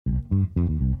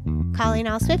Calling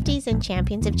all Swifties and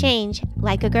champions of change,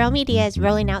 Like a Girl Media is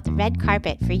rolling out the red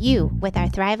carpet for you with our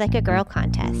Thrive Like a Girl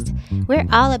contest. We're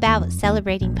all about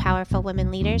celebrating powerful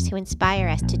women leaders who inspire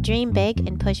us to dream big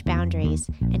and push boundaries.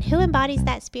 And who embodies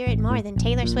that spirit more than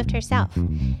Taylor Swift herself?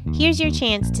 Here's your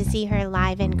chance to see her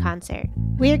live in concert.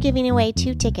 We're giving away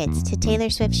 2 tickets to Taylor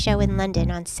Swift's show in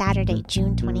London on Saturday,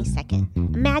 June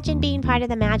 22nd. Imagine being part of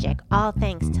the magic, all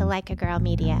thanks to Like a Girl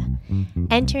Media.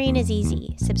 Entering is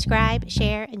easy. Subscribe,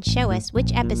 share, and show us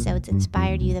which episodes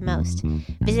inspired you the most.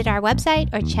 Visit our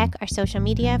website or check our social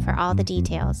media for all the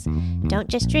details. Don't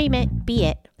just dream it, be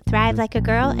it. Thrive like a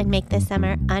girl and make this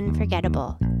summer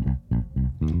unforgettable.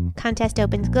 Contest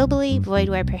opens globally, void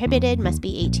where prohibited, must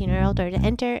be 18 or older to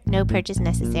enter, no purchase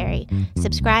necessary.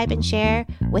 Subscribe and share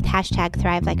with hashtag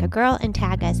Thrive Like a Girl and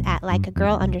tag us at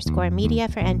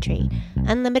likeagirl_media for entry.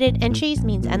 Unlimited entries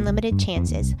means unlimited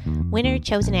chances. Winner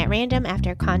chosen at random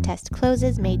after contest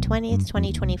closes May 20th,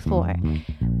 2024.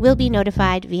 Will be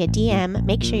notified via DM.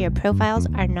 Make sure your profiles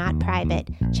are not private.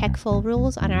 Check full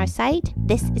rules on our site.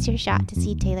 This is your shot to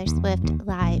see Taylor Swift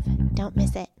live. Don't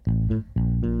miss it.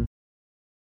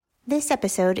 This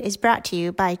episode is brought to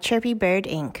you by Chirpy Bird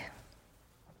Inc.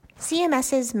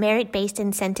 CMS's Merit-Based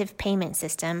Incentive Payment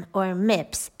System, or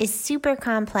MIPS, is super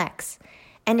complex,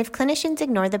 and if clinicians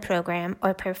ignore the program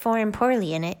or perform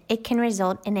poorly in it, it can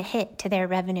result in a hit to their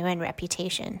revenue and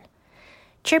reputation.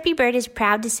 Chirpy Bird is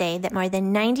proud to say that more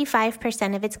than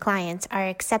 95% of its clients are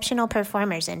exceptional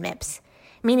performers in MIPS,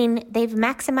 meaning they've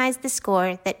maximized the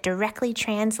score that directly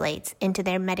translates into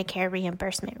their Medicare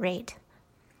reimbursement rate.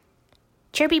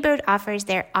 Chirpy Bird offers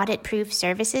their audit-proof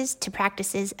services to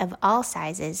practices of all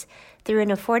sizes through an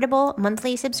affordable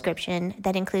monthly subscription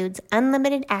that includes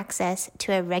unlimited access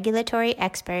to a regulatory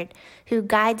expert who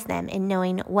guides them in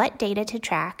knowing what data to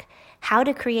track, how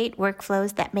to create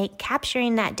workflows that make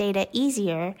capturing that data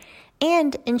easier,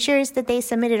 and ensures that they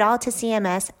submit it all to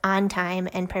CMS on time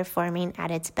and performing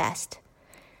at its best.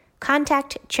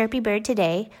 Contact Chirpy Bird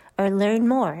today or learn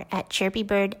more at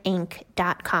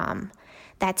chirpybirdinc.com.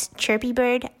 That's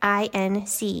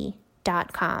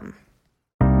chirpybirdinc.com.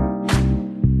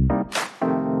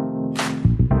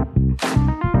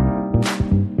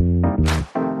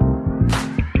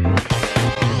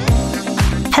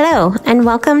 Hello, and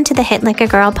welcome to the Hit Like a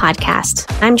Girl podcast.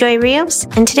 I'm Joy Rios,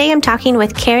 and today I'm talking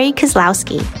with Carrie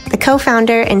Kozlowski, the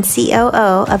co-founder and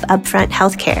COO of Upfront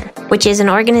Healthcare, which is an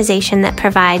organization that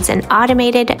provides an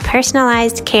automated,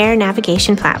 personalized care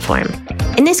navigation platform.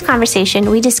 In this conversation,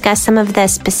 we discuss some of the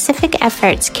specific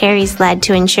efforts Carrie's led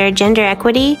to ensure gender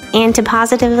equity and to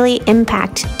positively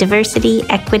impact diversity,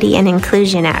 equity, and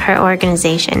inclusion at her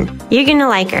organization. You're going to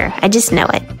like her. I just know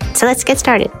it. So let's get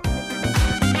started.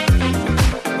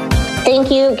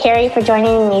 Thank you, Carrie, for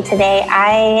joining me today.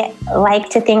 I like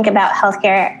to think about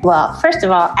healthcare. Well, first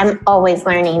of all, I'm always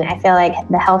learning. I feel like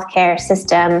the healthcare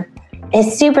system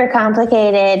is super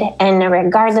complicated, and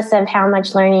regardless of how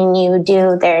much learning you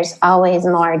do, there's always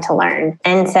more to learn.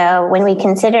 And so when we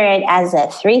consider it as a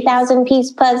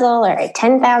 3,000-piece puzzle or a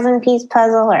 10,000-piece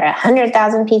puzzle or a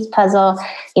 100,000-piece puzzle,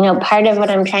 part of what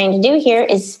I'm trying to do here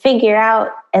is figure out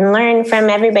and learn from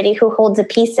everybody who holds a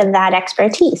piece of that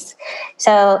expertise.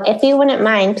 So if you wouldn't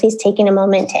mind, please taking a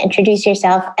moment to introduce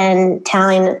yourself and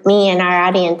telling me and our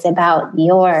audience about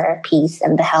your piece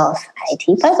of the health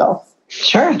IT puzzle.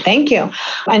 Sure. Thank you.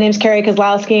 My name is Carrie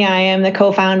Kozlowski. I am the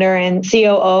co-founder and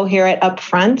COO here at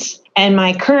Upfront. And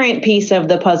my current piece of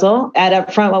the puzzle at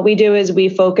Upfront, what we do is we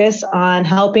focus on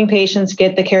helping patients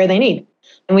get the care they need.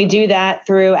 And we do that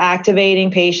through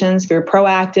activating patients through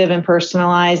proactive and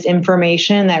personalized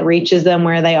information that reaches them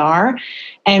where they are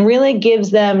and really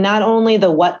gives them not only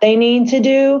the what they need to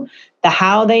do, the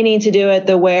how they need to do it,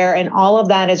 the where, and all of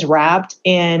that is wrapped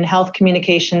in health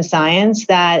communication science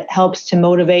that helps to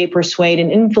motivate, persuade,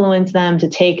 and influence them to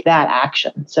take that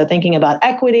action. So thinking about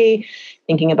equity,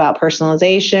 thinking about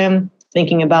personalization,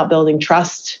 thinking about building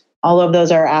trust, all of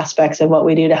those are aspects of what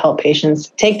we do to help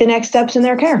patients take the next steps in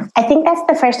their care. I think that's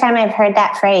the first time I've heard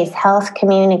that phrase, health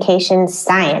communication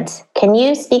science. Can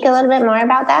you speak a little bit more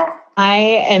about that? I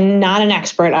am not an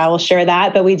expert, I will share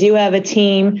that, but we do have a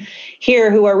team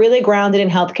here who are really grounded in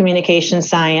health communication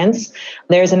science.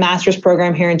 There's a master's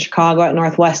program here in Chicago at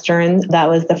Northwestern that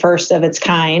was the first of its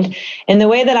kind. And the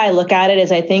way that I look at it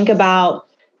is I think about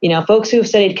folks who have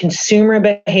studied consumer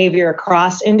behavior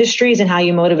across industries and how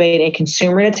you motivate a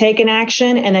consumer to take an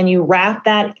action. And then you wrap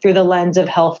that through the lens of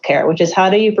healthcare, which is how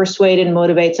do you persuade and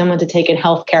motivate someone to take a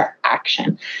healthcare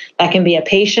action? That can be a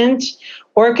patient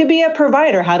or it could be a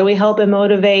provider. How do we help and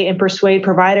motivate and persuade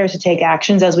providers to take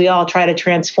actions as we all try to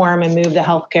transform and move the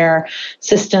healthcare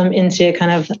system into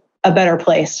kind of a better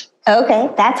place? Okay,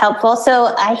 that's helpful.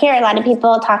 So I hear a lot of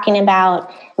people talking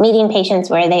about meeting patients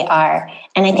where they are.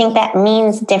 And I think that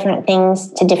means different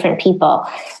things to different people.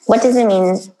 What does it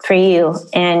mean for you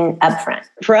and Upfront?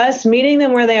 For us, meeting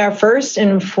them where they are first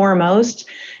and foremost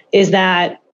is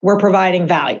that we're providing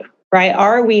value, right?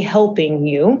 Are we helping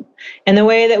you? And the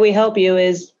way that we help you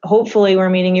is hopefully we're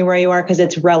meeting you where you are because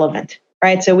it's relevant,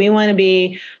 right? So we want to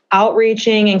be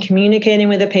outreaching and communicating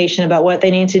with the patient about what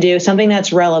they need to do, something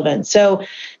that's relevant. So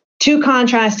two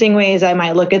contrasting ways I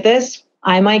might look at this.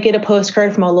 I might get a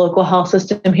postcard from a local health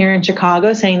system here in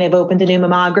Chicago saying they've opened a new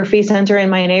mammography center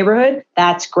in my neighborhood.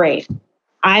 That's great.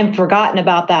 I've forgotten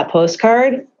about that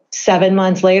postcard 7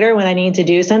 months later when I need to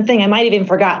do something. I might even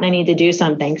forgotten I need to do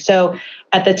something. So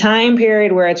at the time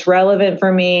period where it's relevant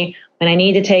for me, when I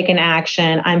need to take an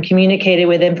action, I'm communicated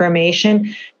with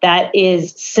information that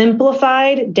is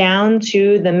simplified down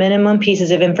to the minimum pieces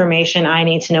of information I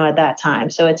need to know at that time.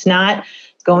 So it's not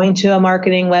going to a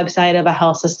marketing website of a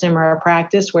health system or a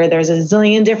practice where there's a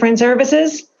zillion different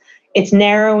services. It's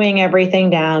narrowing everything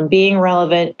down, being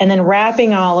relevant, and then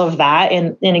wrapping all of that.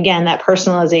 And again, that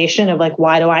personalization of like,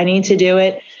 why do I need to do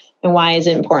it? And why is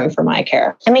it important for my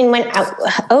care? I mean, when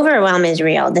overwhelm is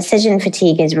real, decision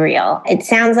fatigue is real. It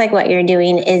sounds like what you're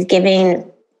doing is giving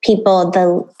people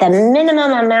the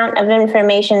minimum amount of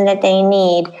information that they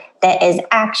need that is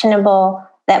actionable,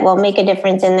 that will make a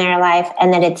difference in their life,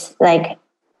 and that it's like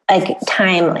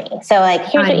timely. So like,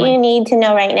 here's what you need to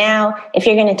know right now. If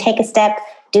you're going to take a step,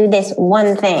 do this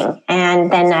one thing. And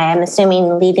then I am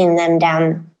assuming leading them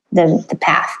down the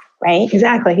path, right?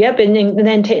 Exactly. Yep. And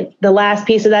then the last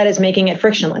piece of that is making it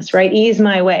frictionless, right? Ease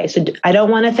my way. So I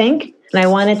don't want to think, and I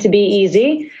want it to be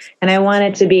easy, and I want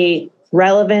it to be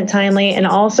relevant, timely, and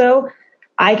also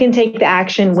I can take the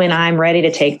action when I'm ready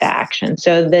to take the action.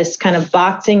 So this kind of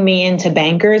boxing me into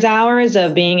banker's hours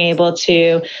of being able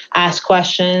to ask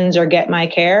questions or get my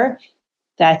care,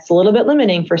 that's a little bit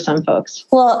limiting for some folks.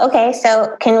 Well, okay.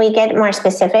 So can we get more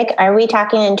specific? Are we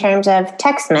talking in terms of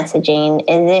text messaging?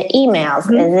 Is it emails?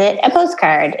 Mm-hmm. Is it a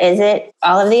postcard? Is it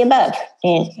all of the above?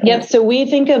 Yep. So we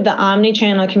think of the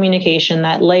omni-channel communication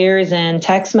that layers in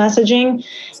text messaging,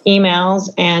 emails,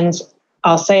 and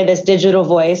I'll say this digital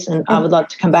voice, and I would love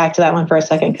to come back to that one for a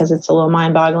second because it's a little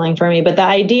mind-boggling for me. But the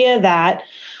idea that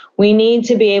we need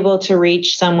to be able to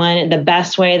reach someone the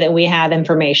best way that we have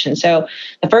information. So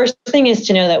the first thing is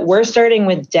to know that we're starting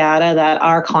with data that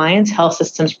our clients, health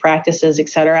systems, practices, et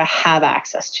cetera, have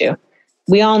access to.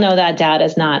 We all know that data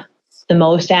is not the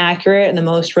most accurate and the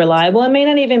most reliable. It may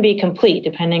not even be complete,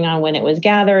 depending on when it was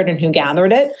gathered and who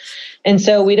gathered it. And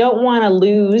so we don't want to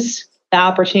lose the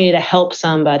opportunity to help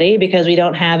somebody because we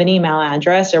don't have an email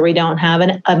address or we don't have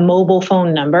a mobile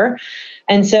phone number.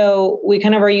 And so we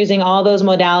kind of are using all those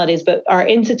modalities, but our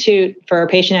Institute for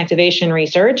Patient Activation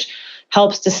Research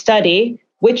helps to study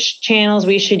which channels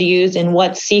we should use in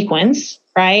what sequence,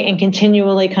 right? And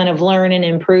continually kind of learn and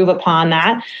improve upon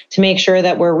that to make sure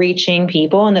that we're reaching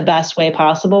people in the best way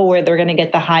possible where they're going to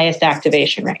get the highest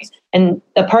activation rate. And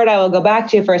the part I will go back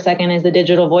to for a second is the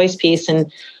digital voice piece. And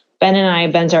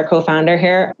Ben's our co-founder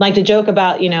here, like to joke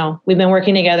about, we've been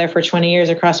working together for 20 years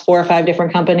across 4 or 5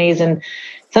 different companies. And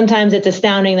sometimes it's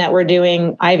astounding that we're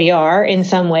doing IVR in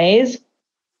some ways.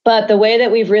 But the way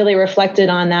that we've really reflected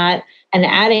on that and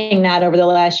adding that over the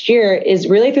last year is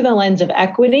really through the lens of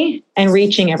equity and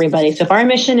reaching everybody. So if our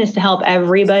mission is to help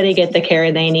everybody get the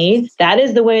care they need, that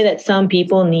is the way that some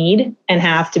people need and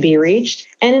have to be reached.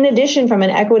 And in addition, from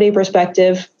an equity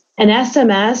perspective, an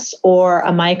SMS or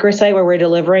a microsite where we're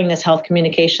delivering this health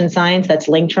communication science that's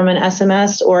linked from an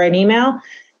SMS or an email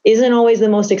isn't always the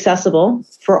most accessible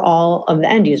for all of the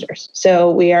end users. So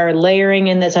we are layering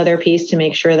in this other piece to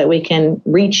make sure that we can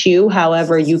reach you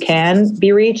however you can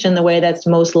be reached in the way that's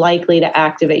most likely to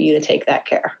activate you to take that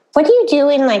care. What do you do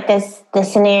in like the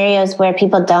scenarios where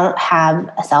people don't have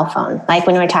a cell phone? Like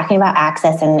when we're talking about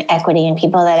access and equity and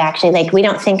people that actually we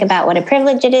don't think about what a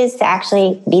privilege it is to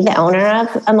actually be the owner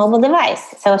of a mobile device.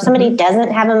 So if somebody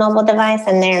doesn't have a mobile device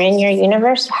and they're in your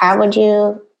universe, how would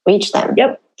you reach them?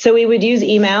 Yep. So we would use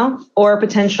email or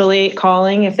potentially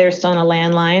calling if they're still on a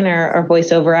landline or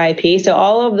voice over IP. So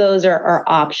all of those are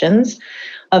options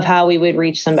of how we would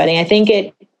reach somebody. I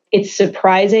think it's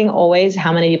surprising always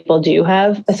how many people do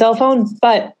have a cell phone,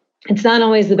 but it's not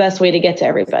always the best way to get to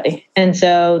everybody. And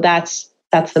so that's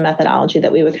the methodology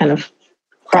that we would kind of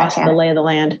across the lay of the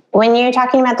land. When you're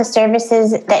talking about the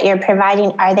services that you're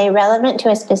providing, are they relevant to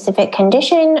a specific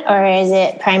condition, or is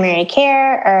it primary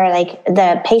care, or like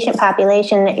the patient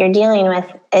population that you're dealing with?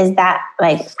 Is that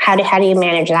like, how do you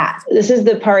manage that? This is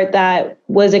the part that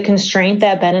was a constraint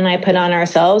that Ben and I put on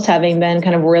ourselves, having been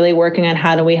kind of really working on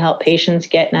how do we help patients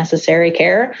get necessary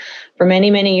care for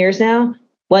many, many years now.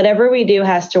 Whatever we do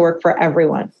has to work for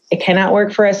everyone. It cannot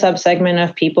work for a subsegment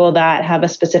of people that have a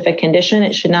specific condition.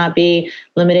 It should not be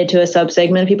limited to a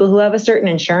subsegment of people who have a certain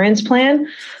insurance plan.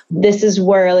 This is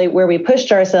where we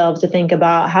pushed ourselves to think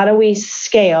about how do we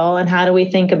scale and how do we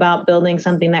think about building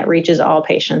something that reaches all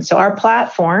patients. So our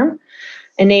platform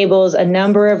enables a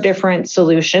number of different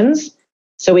solutions.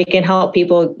 So we can help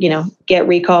people, get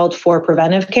recalled for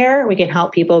preventive care. We can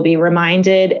help people be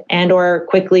reminded and or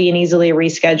quickly and easily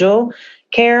reschedule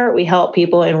care. We help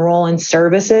people enroll in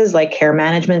services like care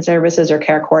management services or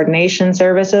care coordination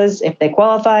services if they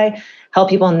qualify, help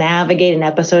people navigate an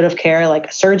episode of care like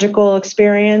a surgical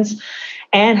experience,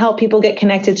 and help people get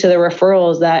connected to the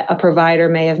referrals that a provider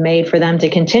may have made for them to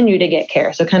continue to get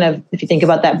care. So kind of, if you think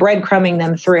about that, breadcrumbing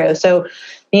them through. So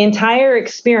the entire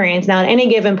experience, now at any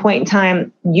given point in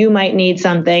time, you might need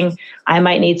something, I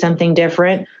might need something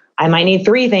different. I might need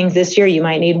 3 things this year. You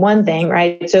might need 1 thing,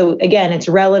 right? So again, it's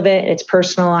relevant, it's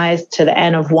personalized to the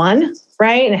N of 1,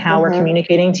 right? And how we're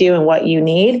communicating to you and what you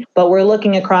need. But we're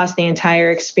looking across the entire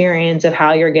experience of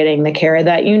how you're getting the care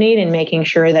that you need and making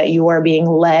sure that you are being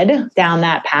led down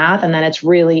that path and then it's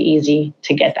really easy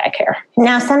to get that care.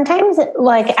 Now, sometimes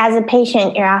like as a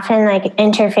patient, you're often like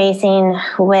interfacing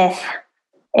with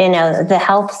the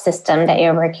health system that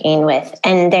you're working with.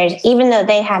 And even though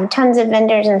they have tons of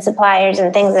vendors and suppliers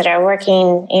and things that are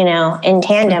working, in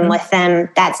tandem with them,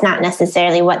 that's not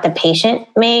necessarily what the patient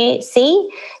may see.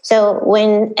 So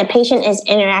when a patient is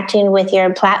interacting with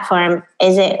your platform,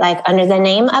 is it like under the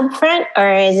name Upfront,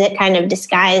 or is it kind of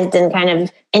disguised and kind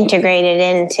of integrated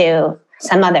into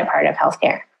some other part of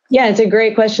healthcare? Yeah, it's a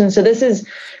great question. So this is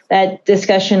that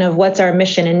discussion of what's our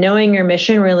mission, and knowing your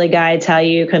mission really guides how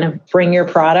you kind of bring your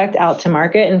product out to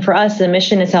market. And for us, the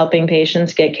mission is helping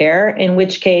patients get care, in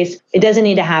which case it doesn't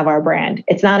need to have our brand.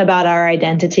 It's not about our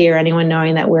identity or anyone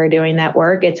knowing that we're doing that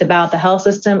work. It's about the health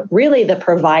system, really the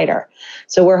provider.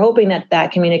 So we're hoping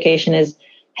that communication is,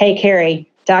 hey,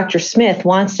 Carrie, Dr. Smith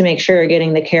wants to make sure you're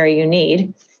getting the care you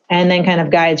need, and then kind of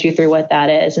guides you through what that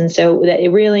is. And so that it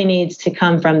really needs to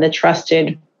come from the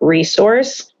trusted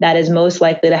resource that is most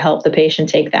likely to help the patient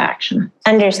take the action.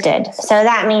 Understood. So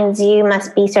that means you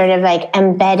must be sort of like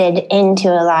embedded into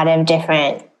a lot of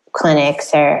different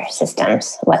clinics or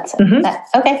systems.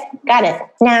 Okay, got it.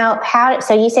 Now,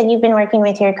 so you said you've been working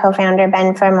with your co-founder,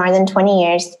 Ben, for more than 20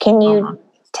 years. Can you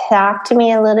talk to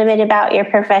me a little bit about your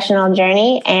professional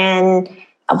journey? And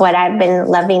what I've been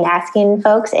loving asking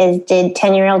folks is, did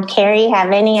 10-year-old Carrie have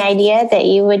any idea that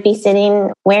you would be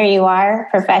sitting where you are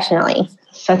professionally?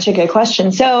 Such a good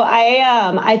question. So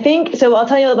I think, so I'll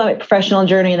tell you about my professional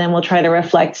journey, and then we'll try to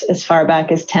reflect as far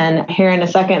back as 10 here in a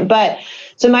second. But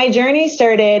so my journey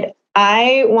started,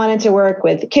 I wanted to work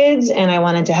with kids and I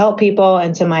wanted to help people.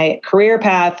 And so my career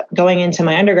path going into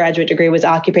my undergraduate degree was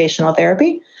occupational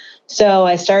therapy. So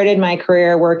I started my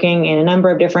career working in a number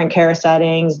of different care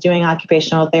settings, doing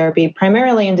occupational therapy,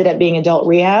 primarily ended up being adult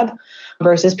rehab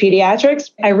versus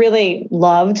pediatrics. I really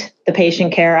loved the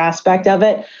patient care aspect of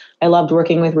it. I loved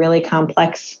working with really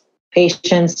complex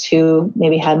patients who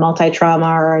maybe had multi-trauma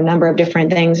or a number of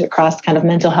different things across kind of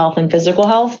mental health and physical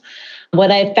health. What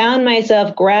I found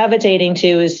myself gravitating to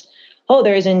is,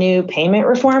 there's a new payment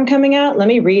reform coming out. Let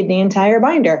me read the entire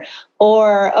binder.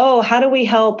 Or, how do we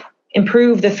help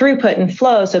improve the throughput and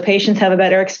flow so patients have a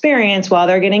better experience while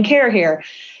they're getting care here?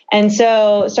 And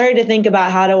so started to think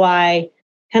about, how do I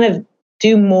kind of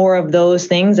do more of those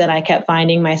things that I kept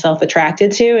finding myself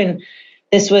attracted to? And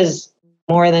this was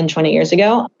more than 20 years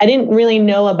ago. I didn't really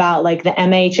know about like the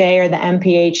MHA or the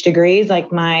MPH degrees.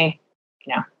 Like my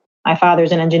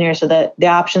father's an engineer, so the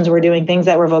options were doing things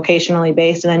that were vocationally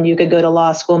based, and then you could go to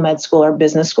law school, med school, or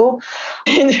business school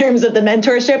in terms of the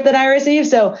mentorship that I received.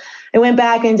 So I went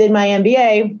back and did my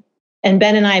MBA, and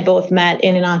Ben and I both met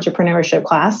in an entrepreneurship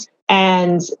class.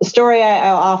 And the story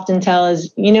I often tell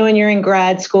is, when you're in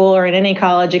grad school or in any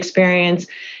college experience,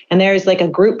 and there's like a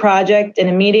group project, and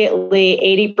immediately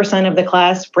 80% of the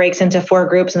class breaks into 4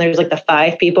 groups, and there's like the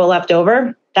 5 people left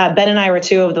over. That Ben and I were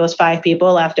 2 of those 5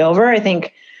 people left over. I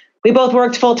think we both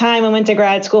worked full time and went to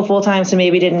grad school full time, so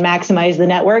maybe didn't maximize the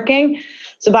networking.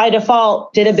 So by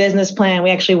default, did a business plan.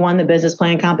 We actually won the business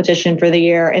plan competition for the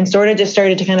year and sort of just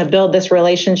started to kind of build this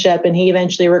relationship. And he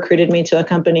eventually recruited me to a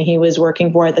company he was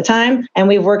working for at the time. And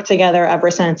we've worked together ever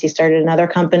since. He started another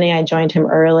company. I joined him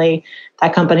early.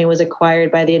 That company was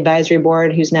acquired by the advisory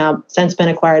board, who's now since been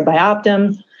acquired by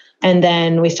Optum. And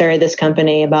then we started this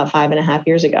company about 5.5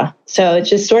 years ago. So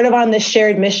it's just sort of on this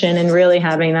shared mission and really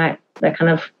having that kind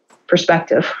of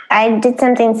perspective. I did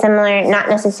something similar, not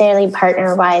necessarily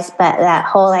partner-wise, but that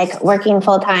whole like working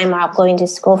full-time while going to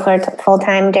school for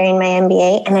full-time during my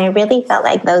MBA. And I really felt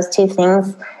like those two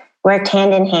things worked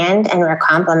hand in hand and were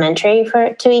complementary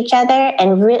to each other.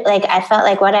 And like I felt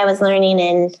like what I was learning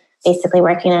in basically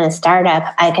working in a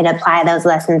startup, I could apply those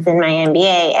lessons in my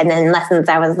MBA, and then lessons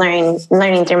I was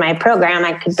learning through my program,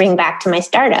 I could bring back to my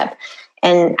startup.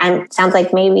 And sounds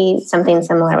like maybe something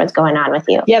similar was going on with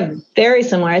you. Yeah, very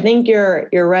similar. I think you're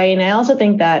right. And I also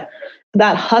think that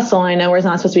hustle, I know we're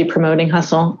not supposed to be promoting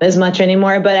hustle as much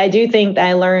anymore, but I do think that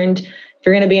I learned if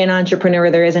you're going to be an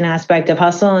entrepreneur, there is an aspect of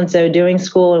hustle. And so doing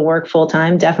school and work full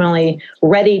time definitely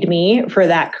readied me for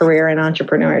that career in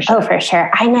entrepreneurship. Oh, for sure.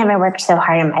 I never worked so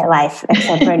hard in my life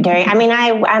except for during, I mean,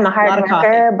 I'm a hard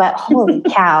worker, but holy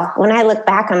cow. When I look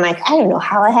back, I'm like, I don't know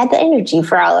how I had the energy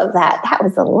for all of that. That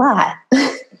was a lot.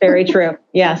 Very true.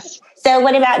 Yes. So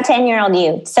what about 10-year-old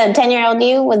you? So 10-year-old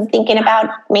you was thinking about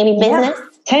maybe business?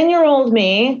 Yeah. 10-year-old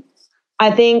me, I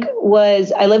think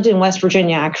I lived in West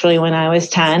Virginia actually when I was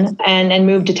 10 and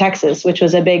moved to Texas, which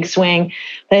was a big swing.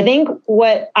 But I think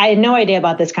I had no idea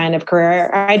about this kind of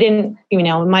career. I didn't,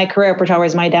 my career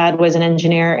was my dad was an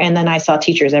engineer and then I saw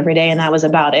teachers every day and that was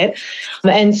about it.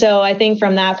 And so I think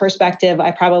from that perspective,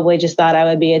 I probably just thought I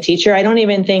would be a teacher. I don't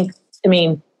even think,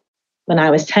 when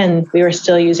I was 10, we were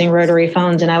still using rotary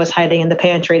phones and I was hiding in the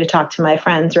pantry to talk to my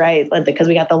friends, right? Because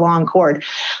we got the long cord.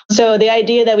 So the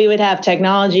idea that we would have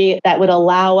technology that would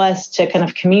allow us to kind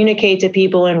of communicate to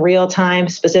people in real time,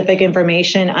 specific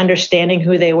information, understanding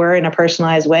who they were in a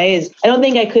personalized way I don't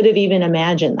think I could have even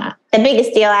imagined that. The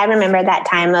biggest deal, I remember that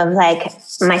time of like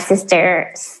my sister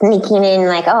sneaking in,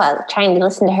 like, trying to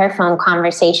listen to her phone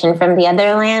conversation from the other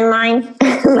landline,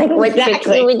 like what tricks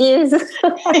we would use.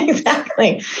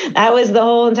 Exactly. That was the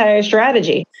whole entire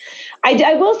strategy.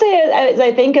 I will say, as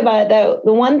I think about it, though,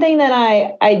 the one thing that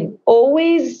I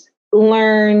always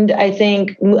learned, I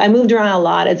think, I moved around a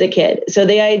lot as a kid. So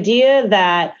the idea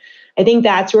that I think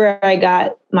that's where I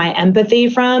got my empathy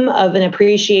from, of an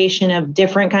appreciation of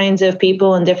different kinds of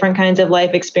people and different kinds of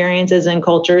life experiences and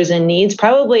cultures and needs,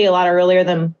 probably a lot earlier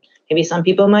than maybe some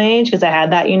people my age, because I had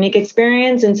that unique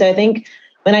experience. And so I think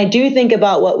when I do think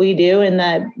about what we do and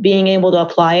that being able to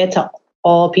apply it to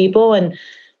all people and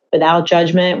without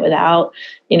judgment, without,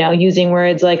 using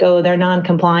words like, they're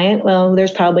non-compliant. Well,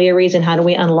 there's probably a reason. How do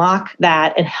we unlock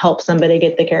that and help somebody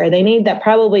get the care they need? That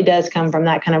probably does come from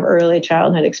that kind of early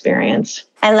childhood experience.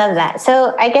 I love that.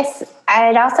 So I guess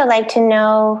I'd also like to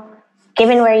know,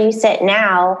 given where you sit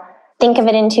now, think of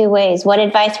it in two ways. What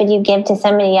advice would you give to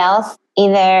somebody else,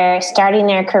 either starting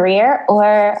their career,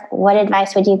 or what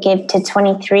advice would you give to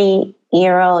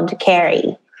 23-year-old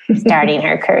Carrie starting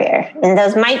her career? And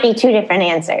those might be two different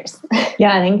answers.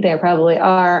 Yeah, I think there probably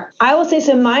are. I will say,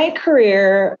 so my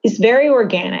career is very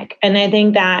organic. And I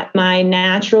think that my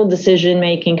natural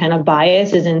decision-making kind of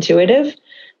bias is intuitive.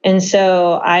 And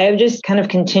so I have just kind of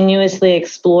continuously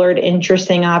explored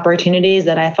interesting opportunities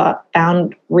that I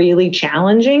found really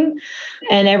challenging.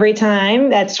 And every time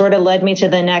that sort of led me to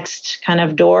the next kind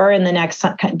of door and the next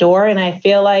door. And I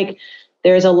feel like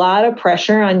there's a lot of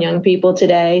pressure on young people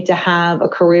today to have a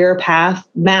career path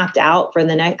mapped out for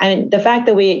the next. The fact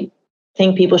that we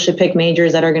think people should pick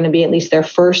majors that are going to be at least their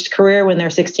first career when they're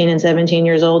 16 and 17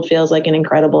 years old feels like an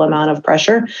incredible amount of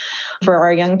pressure for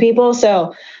our young people.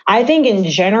 So I think in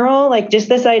general, like just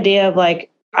this idea of like,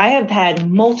 I have had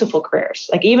multiple careers.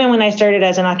 Like even when I started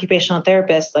as an occupational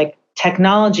therapist, like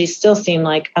technology still seemed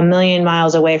like a million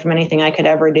miles away from anything I could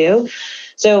ever do.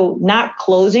 So not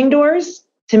closing doors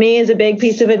to me is a big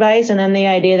piece of advice. And then the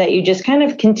idea that you just kind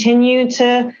of continue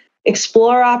to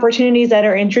explore opportunities that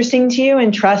are interesting to you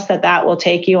and trust that that will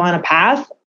take you on a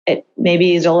path. It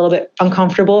maybe is a little bit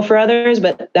uncomfortable for others,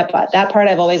 but that part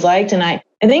I've always liked. And I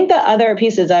think the other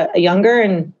piece is a younger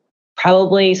and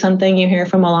probably something you hear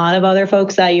from a lot of other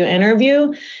folks that you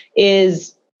interview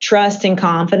is trust and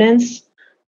confidence,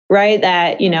 right?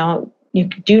 That, you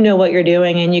do know what you're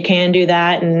doing and you can do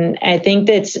that. And I think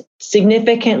that's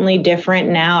significantly different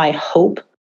now, I hope,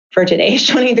 for today's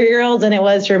 23-year-olds than it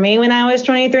was for me when I was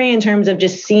 23 in terms of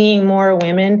just seeing more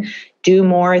women do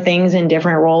more things in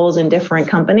different roles in different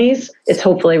companies, it's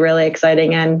hopefully really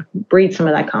exciting and breeds some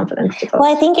of that confidence to folks.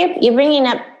 Well, I think you're bringing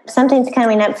up something's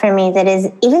coming up for me that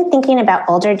is even thinking about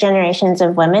older generations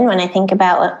of women. When I think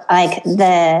about like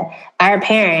our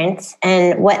parents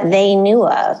and what they knew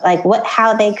of, like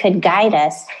how they could guide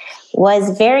us,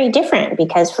 was very different,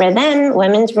 because for them,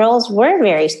 women's roles were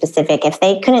very specific. If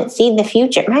they couldn't see the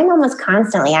future, my mom was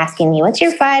constantly asking me, what's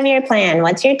your 5-year plan?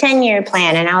 What's your 10-year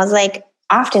plan? And I was like,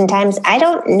 oftentimes, I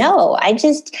don't know.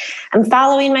 I'm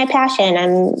following my passion.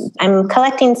 I'm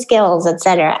collecting skills,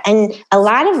 etc. And a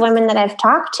lot of women that I've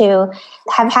talked to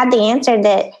have had the answer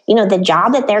that, the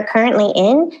job that they're currently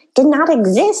in did not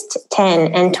exist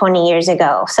 10 and 20 years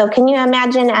ago. So can you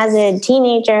imagine as a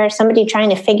teenager, somebody trying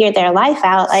to figure their life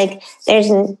out, like there's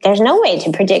no way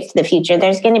to predict the future.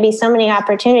 There's going to be so many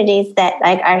opportunities that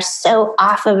like are so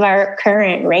off of our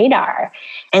current radar.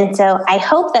 And so I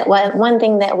hope that one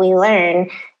thing that we learn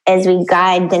as we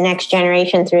guide the next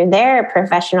generation through their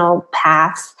professional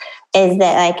paths is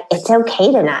that like it's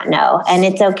okay to not know, and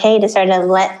it's okay to sort of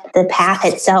let the path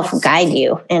itself guide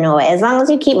you in a way, as long as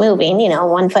you keep moving,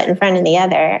 one foot in front of the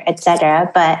other, etc.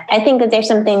 But I think that there's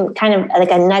something kind of like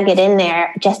a nugget in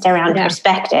there just around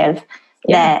perspective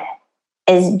that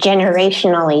is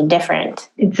generationally different.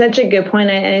 It's such a good point.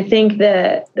 And I think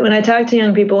that when I talk to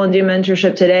young people and do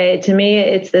mentorship today, to me,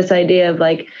 it's this idea of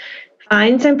like,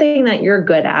 find something that you're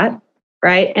good at,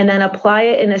 right? And then apply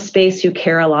it in a space you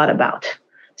care a lot about.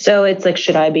 So it's like,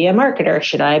 should I be a marketer?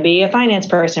 Should I be a finance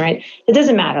person, right? It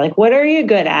doesn't matter. Like, what are you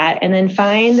good at? And then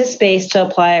find the space to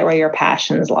apply it where your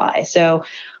passions lie. So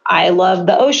I love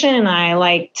the ocean and I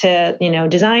like to,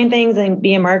 design things and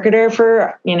be a marketer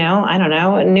for, I don't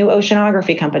know, a new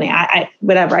oceanography company.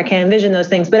 Whatever, I can't envision those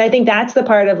things. But I think that's the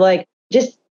part of like,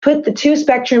 just put the two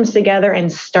spectrums together and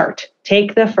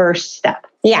take the first step.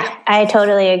 Yeah, I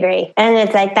totally agree. And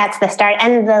it's like, that's the start.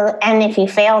 And if you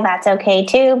fail, that's okay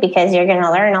too, because you're going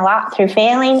to learn a lot through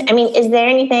failing. I mean, is there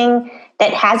anything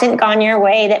that hasn't gone your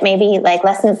way that maybe like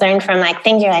lessons learned from like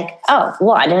things you're like, oh,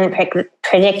 well, I didn't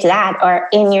predict that, or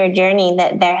in your journey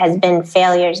that there has been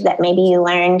failures that maybe you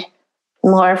learned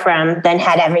more from than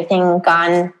had everything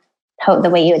gone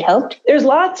the way you had hoped? There's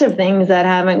lots of things that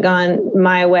haven't gone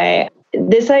my way.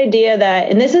 This idea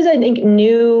that, and this is, I think,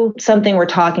 something we're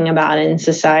talking about in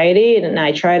society, and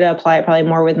I try to apply it probably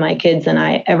more with my kids than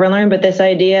I ever learned, but this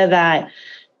idea that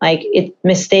like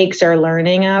mistakes are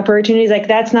learning opportunities, like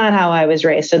that's not how I was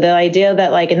raised. So the idea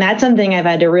that like, and that's something I've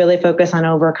had to really focus on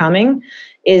overcoming,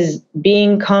 is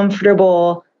being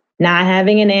comfortable not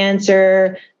having an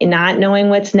answer, not knowing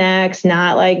what's next,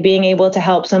 not like being able to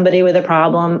help somebody with a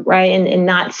problem, right? And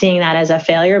not seeing that as a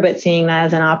failure, but seeing that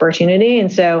as an opportunity.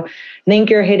 And so I think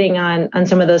you're hitting on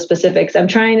some of those specifics. I'm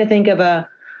trying to think of a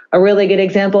really good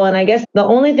example. And I guess the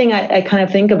only thing I kind of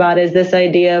think about is this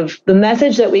idea of the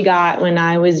message that we got when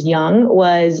I was young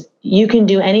was, you can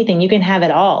do anything. You can have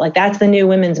it all. Like that's the new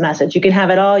women's message. You can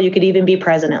have it all. You could even be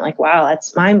president. Like, wow,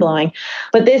 that's mind blowing.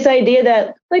 But this idea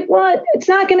that like, well, it's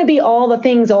not going to be all the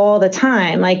things all the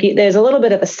time. Like there's a little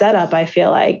bit of a setup, I feel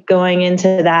like, going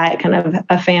into that kind of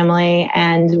a family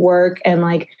and work, and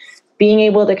like being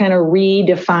able to kind of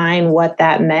redefine what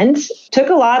that meant took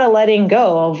a lot of letting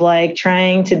go of like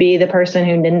trying to be the person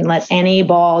who didn't let any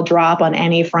ball drop on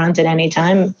any front at any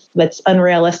time. That's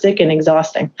unrealistic and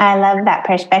exhausting. I love that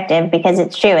perspective, because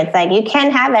it's true. It's like you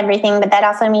can have everything, but that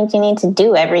also means you need to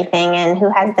do everything. And who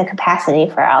has the capacity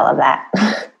for all of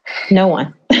that? No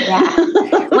one. Yeah.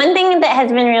 One thing that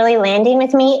has been really landing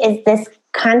with me is this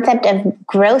concept of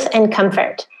growth and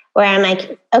comfort, where I'm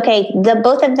like, okay,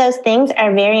 both of those things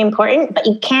are very important, but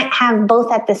you can't have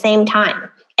both at the same time.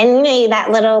 And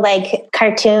that little like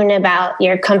cartoon about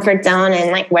your comfort zone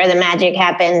and like where the magic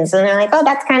happens. And they're like, oh,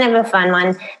 that's kind of a fun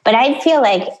one. But I feel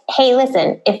like, hey,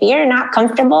 listen, if you're not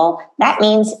comfortable, that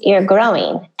means you're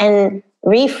growing. And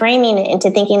reframing it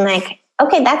into thinking like,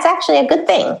 okay, that's actually a good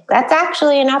thing. That's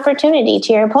actually an opportunity,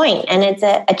 to your point. And it's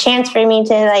a chance for me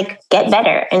to like get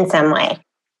better in some way.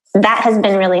 That has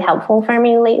been really helpful for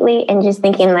me lately. And just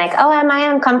thinking like, oh, am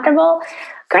I uncomfortable?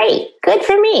 Great. Good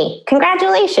for me.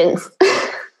 Congratulations.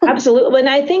 Absolutely. And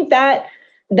I think that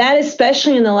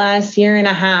especially in the last year and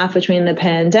a half between the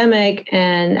pandemic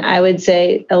and I would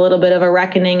say a little bit of a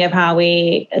reckoning of how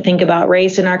we think about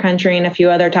race in our country and a few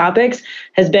other topics,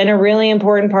 has been a really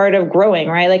important part of growing,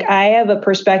 right? Like I have a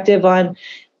perspective on,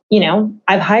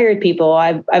 I've hired people,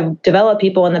 I've developed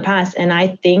people in the past, and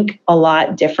I think a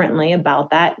lot differently about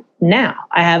that now.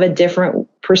 I have a different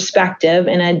perspective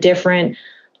and a different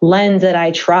lens that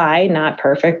I try, not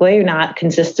perfectly, not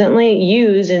consistently,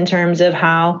 use in terms of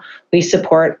how we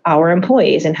support our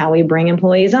employees and how we bring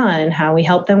employees on and how we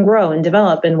help them grow and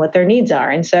develop and what their needs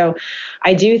are. And so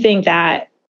I do think that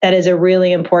that is a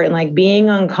really important, like being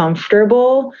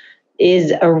uncomfortable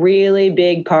is a really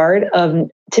big part of,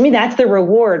 to me, that's the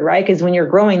reward, right? Because when you're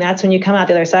growing, that's when you come out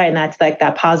the other side. And that's like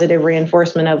that positive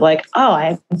reinforcement of like, oh,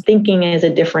 I'm thinking as a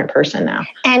different person now.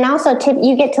 And also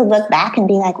you get to look back and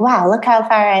be like, wow, look how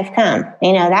far I've come.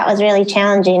 You know, that was really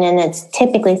challenging. And it's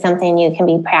typically something you can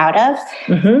be proud of.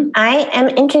 Mm-hmm. I am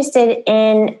interested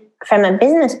in, from a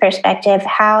business perspective,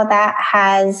 how that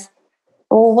has,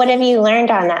 well, what have you learned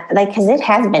on that? Like, because it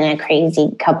has been a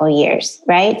crazy couple of years,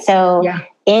 right? So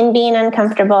in being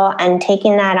uncomfortable and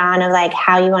taking that on of like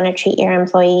how you want to treat your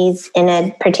employees in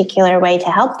a particular way to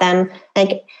help them,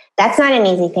 like that's not an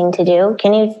easy thing to do.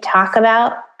 Can you talk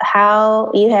about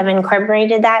how you have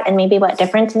incorporated that and maybe what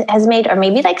difference it has made, or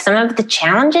maybe like some of the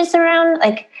challenges around,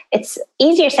 like it's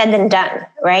easier said than done,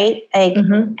 right? Like,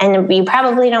 and you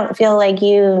probably don't feel like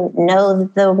you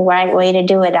know the right way to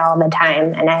do it all the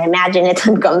time. And I imagine it's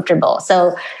uncomfortable.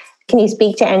 So can you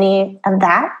speak to any of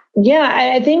that?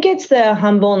 Yeah, I think it's the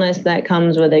humbleness that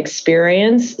comes with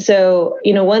experience. So,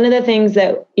 one of the things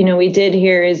that, we did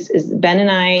here is Ben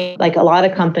and I, like a lot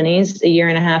of companies, a year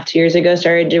and a half, 2 years ago,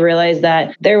 started to realize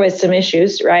that there was some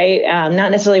issues, right?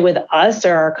 Not necessarily with us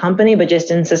or our company, but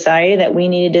just in society, that we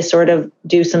needed to sort of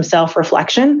do some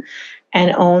self-reflection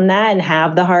and own that and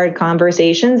have the hard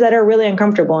conversations that are really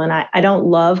uncomfortable. And I don't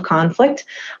love conflict.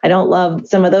 I don't love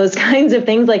some of those kinds of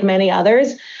things like many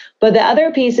others. But the other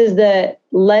piece is the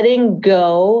letting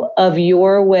go of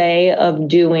your way of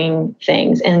doing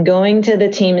things and going to the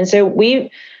team. And so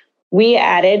we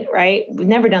added, right? We've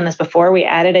never done this before. We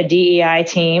added a DEI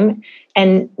team,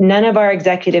 and none of our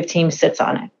executive team sits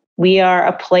on it. We are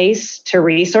a place to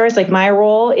resource. Like my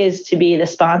role is to be the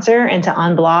sponsor and to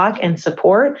unblock and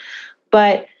support.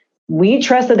 But we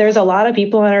trust that there's a lot of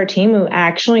people on our team who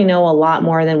actually know a lot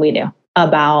more than we do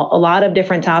about a lot of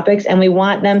different topics. And we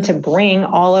want them to bring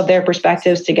all of their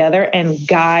perspectives together and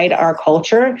guide our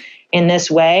culture in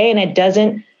this way. And it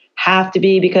doesn't have to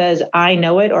be because I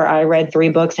know it or I read 3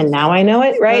 books and now I know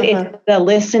it, right? It's the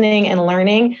listening and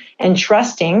learning and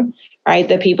trusting, right?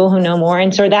 The people who know more.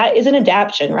 And so that is an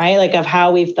adaptation, right? Like of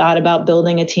how we've thought about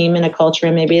building a team and a culture,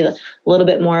 and maybe a little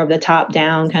bit more of the top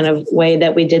down kind of way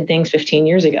that we did things 15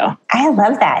 years ago. I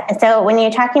love that. So when you're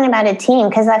talking about a team,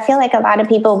 because I feel like a lot of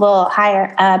people will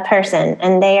hire a person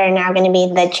and they are now going to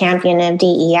be the champion of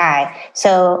DEI.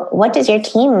 So what does your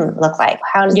team look like?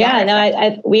 How does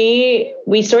that?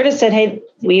 We sort of said, hey,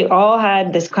 we all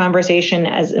had this conversation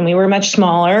and we were much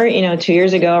smaller, 2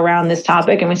 years ago around this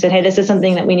topic. And we said, hey, this is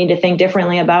something that we need to think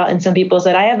differently about. And some people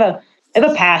said, I have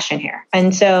a passion here.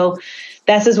 And so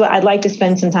this is what I'd like to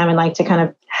spend some time and like to kind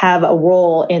of have a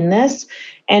role in this.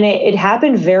 And it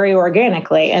happened very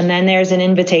organically. And then there's an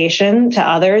invitation to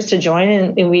others to join,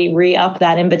 and we re-up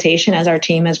that invitation as our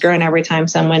team has grown every time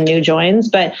someone new joins.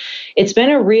 But it's been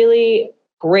a really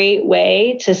great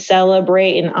way to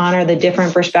celebrate and honor the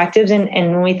different perspectives. And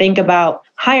when we think about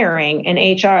hiring and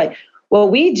HR, what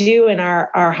we do in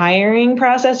our hiring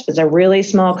process, it's a really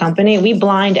small company, we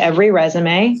blind every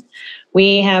resume.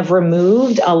 We have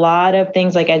removed a lot of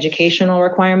things like educational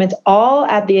requirements, all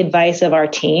at the advice of our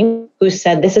team, who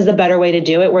said this is the better way to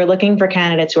do it. We're looking for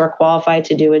candidates who are qualified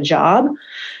to do a job,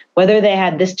 whether they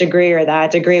had this degree or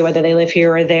that degree, whether they live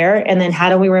here or there. And then how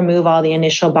do we remove all the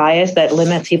initial bias that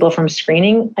limits people from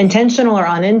screening, intentional or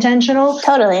unintentional?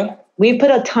 Totally. We put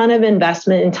a ton of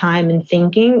investment and time and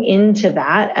thinking into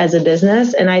that as a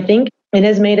business. And I think it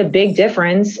has made a big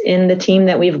difference in the team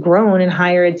that we've grown and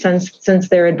hired since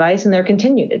their advice and their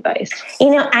continued advice.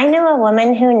 I know a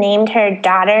woman who named her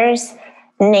daughters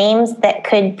names that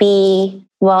could be,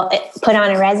 put on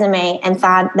a resume and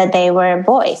thought that they were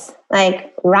boys,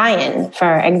 like Ryan,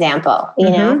 for example, you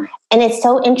know? And it's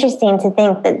so interesting to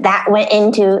think that went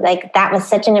into, like, that was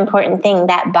such an important thing,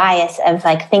 that bias of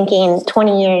like thinking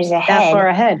 20 years ahead. That far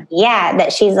ahead. Yeah,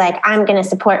 that she's like, I'm going to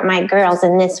support my girls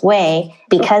in this way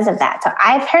because of that. So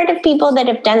I've heard of people that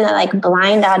have done the like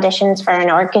blind auditions for an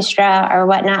orchestra or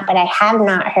whatnot, but I have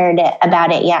not heard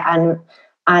about it yet on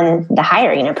the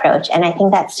hiring approach. And I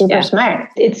think that's super smart.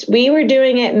 We were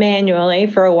doing it manually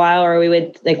for a while, or we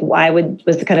would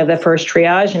was kind of the first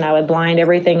triage, and I would blind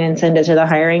everything and send it to the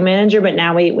hiring manager. But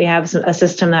now we have a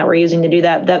system that we're using to do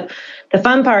that. The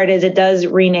fun part is it does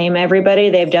rename everybody.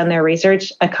 They've done their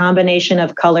research, a combination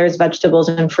of colors, vegetables,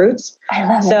 and fruits. I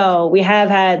love it. So we have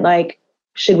had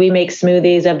should we make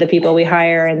smoothies of the people we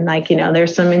hire? And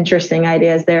there's some interesting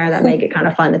ideas there that make it kind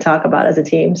of fun to talk about as a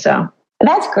team. So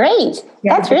That's great.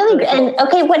 Yeah, that's really good. And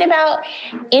okay, what about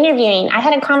interviewing? I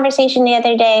had a conversation the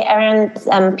other day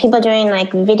around people doing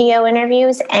like video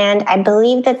interviews, and I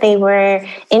believe that they were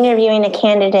interviewing a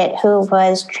candidate who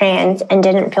was trans and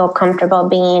didn't feel comfortable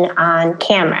being on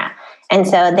camera. And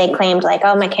so they claimed like,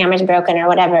 oh, my camera's broken or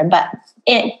whatever. But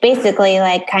it basically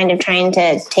like kind of trying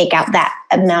to take out that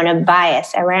amount of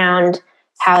bias around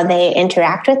how they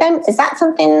interact with them. Is that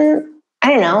something, I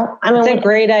don't know. I mean, it's a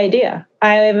great idea.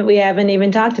 We haven't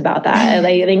even talked about that.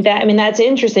 I think that's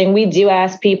interesting. We do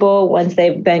ask people once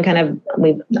they've been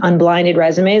we've unblinded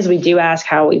resumes, we do ask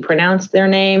how we pronounce their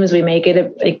names. We make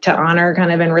it to honor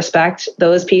kind of and respect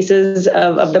those pieces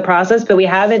of the process, but we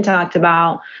haven't talked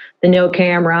about the no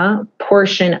camera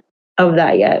portion of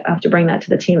that yet. I have to bring that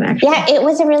to the team, actually. Yeah, it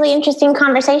was a really interesting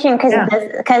conversation because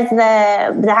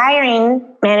the hiring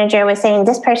manager was saying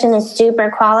this person is super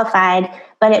qualified,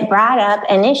 but it brought up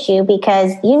an issue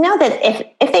because you know that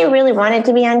if they really wanted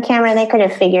to be on camera, they could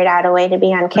have figured out a way to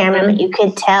be on camera, but you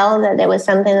could tell that there was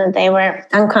something that they were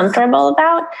uncomfortable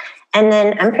about. And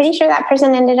then I'm pretty sure that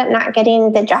person ended up not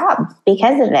getting the job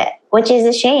because of it, which is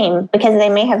a shame because they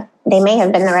may have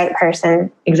been the right person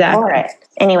for it.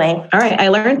 Anyway. All right. I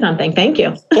learned something. Thank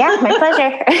you. Yeah, my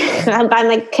pleasure. I'm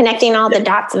like connecting all the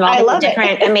dots of all the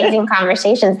different amazing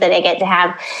conversations that I get to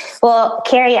have. Well,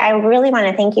 Carrie, I really want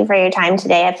to thank you for your time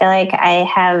today. I feel like I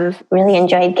have really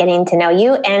enjoyed getting to know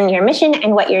you and your mission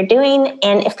and what you're doing.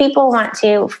 And if people want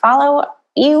to follow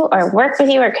you or work with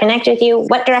you or connect with you,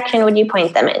 what direction would you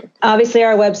point them in? Obviously,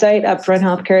 our website,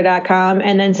 upfronthealthcare.com.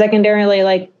 And then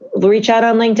secondarily, reach out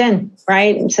on LinkedIn,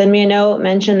 right? Send me a note,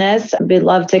 mention this. We'd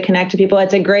love to connect to people.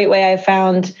 It's a great way I've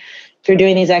found through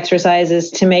doing these exercises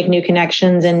to make new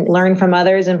connections and learn from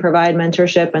others and provide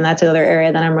mentorship. And that's another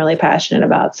area that I'm really passionate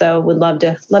about. So would love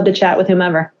to chat with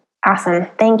whomever. Awesome.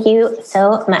 Thank you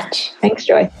so much. Thanks,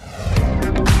 Joy.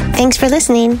 Thanks for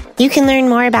listening. You can learn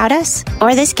more about us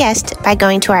or this guest by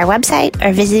going to our website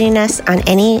or visiting us on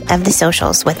any of the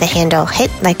socials with the handle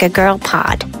Hit Like a Girl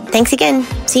Pod. Thanks again.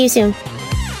 See you soon.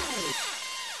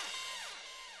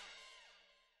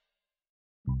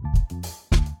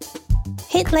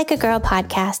 Hit Like a Girl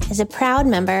podcast is a proud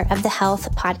member of the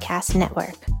Health Podcast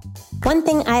Network. One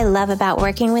thing I love about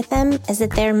working with them is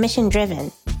that they're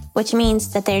mission-driven, which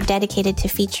means that they're dedicated to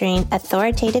featuring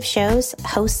authoritative shows,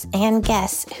 hosts, and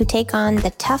guests who take on the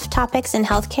tough topics in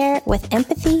healthcare with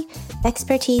empathy,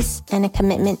 expertise, and a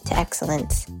commitment to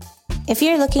excellence. If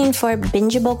you're looking for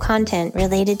bingeable content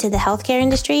related to the healthcare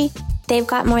industry, they've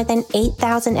got more than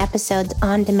 8,000 episodes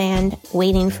on demand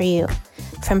waiting for you.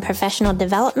 From professional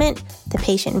development, the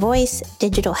patient voice,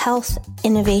 digital health,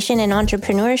 innovation and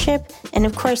entrepreneurship, and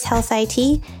of course, health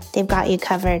IT, they've got you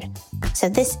covered. So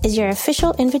this is your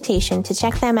official invitation to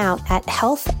check them out at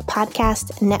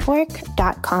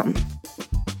healthpodcastnetwork.com.